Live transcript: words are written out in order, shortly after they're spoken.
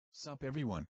Sup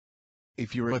everyone.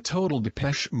 If you're a total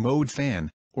Depeche Mode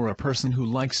fan, or a person who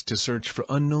likes to search for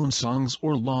unknown songs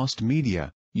or lost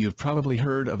media, you've probably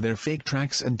heard of their fake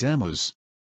tracks and demos.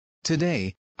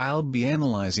 Today, I'll be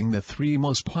analyzing the 3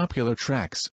 most popular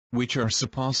tracks, which are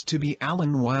supposed to be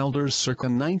Alan Wilder's circa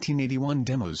 1981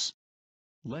 demos.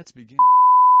 Let's begin.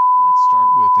 Let's start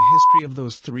with the history of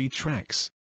those 3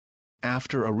 tracks.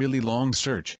 After a really long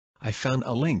search, I found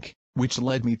a link, which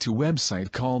led me to a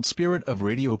website called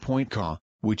spiritofradio.co,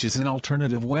 which is an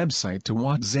alternative website to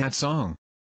What's That Song.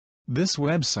 This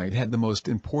website had the most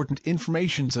important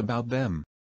informations about them.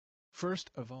 First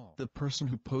of all, the person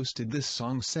who posted this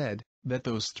song said that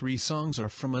those 3 songs are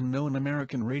from a known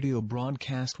American radio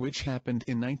broadcast which happened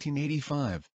in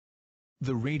 1985.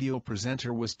 The radio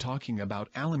presenter was talking about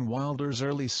Alan Wilder's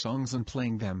early songs and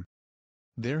playing them.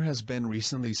 There has been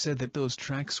recently said that those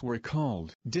tracks were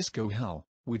called Disco Hell,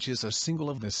 which is a single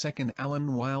of the second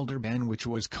Alan Wilder band which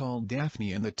was called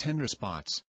Daphne and the Tender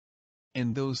Spots.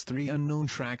 And those 3 unknown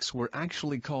tracks were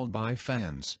actually called by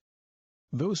fans.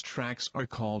 Those tracks are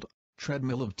called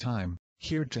Treadmill of Time,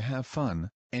 Here to Have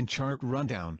Fun, and Chart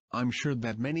Rundown. I'm sure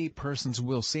that many persons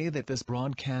will say that this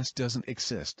broadcast doesn't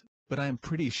exist, but I'm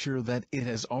pretty sure that it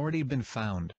has already been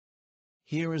found.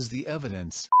 Here is the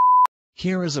evidence.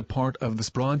 Here is a part of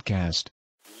this broadcast.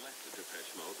 Left the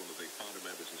Depeche Mode, one of the founder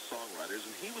members and songwriters,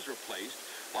 and he was replaced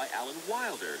by Alan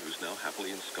Wilder, who's now happily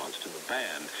ensconced in the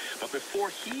band. But before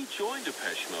he joined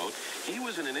Depeche Mode, he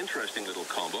was in an interesting little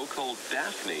combo called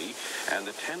Daphne and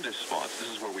the Tender Spots.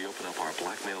 This is where we open up our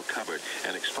blackmail cupboard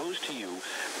and expose to you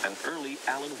an early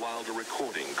Alan Wilder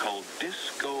recording called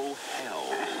Disco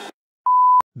Hell.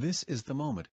 This is the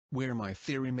moment where my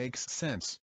theory makes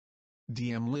sense.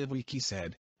 DM LiveWiki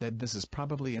said that this is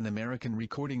probably an American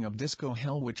recording of Disco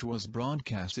Hell which was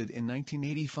broadcasted in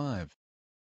 1985.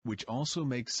 Which also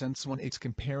makes sense when it's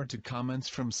compared to comments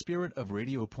from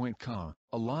spiritofradio.co.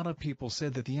 A lot of people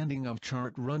said that the ending of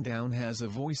Chart Rundown has a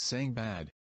voice saying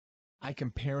bad. I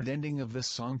compared ending of this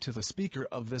song to the speaker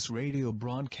of this radio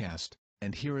broadcast,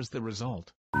 and here is the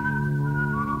result.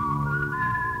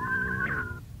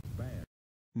 Bad.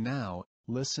 Now,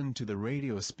 listen to the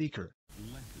radio speaker.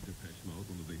 Left the Depeche Mode,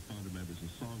 one of the founder members and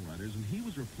songwriters, and he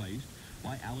was replaced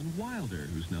by Alan Wilder,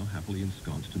 who's now happily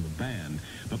ensconced in the band.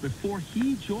 But before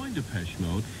he joined Depeche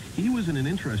Mode, he was in an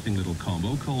interesting little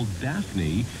combo called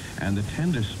Daphne and the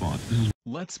Tender Spots.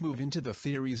 Let's move into the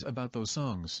theories about those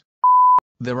songs.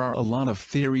 There are a lot of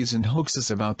theories and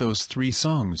hoaxes about those 3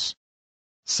 songs.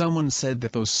 Someone said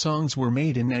that those songs were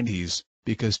made in 90s,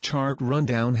 because Chart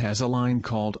Rundown has a line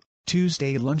called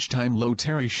Tuesday Lunchtime Low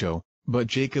Terry Show. But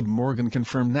Jacob Morgan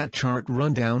confirmed that Chart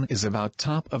Rundown is about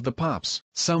Top of the Pops.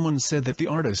 Someone said that the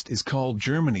artist is called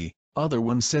Germany, other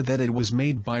one said that it was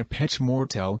made by Pet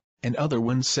Mortel, and other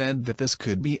one said that this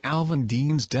could be Alvin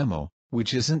Dean's demo,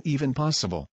 which isn't even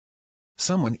possible.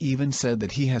 Someone even said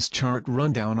that he has Chart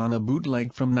Rundown on a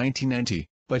bootleg from 1990,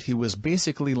 but he was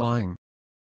basically lying.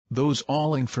 Those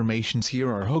all informations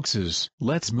here are hoaxes.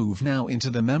 Let's move now into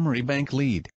the memory bank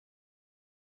lead.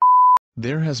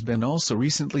 There has been also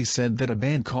recently said that a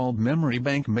band called Memory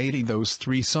Bank made those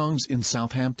 3 songs in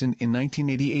Southampton in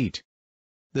 1988.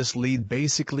 This lead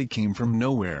basically came from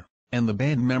nowhere, and the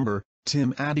band member,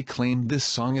 Tim Addy, claimed this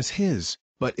song as his,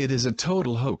 but it is a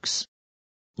total hoax.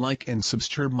 Like and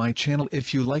subscribe my channel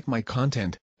if you like my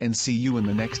content, and see you in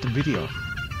the next video.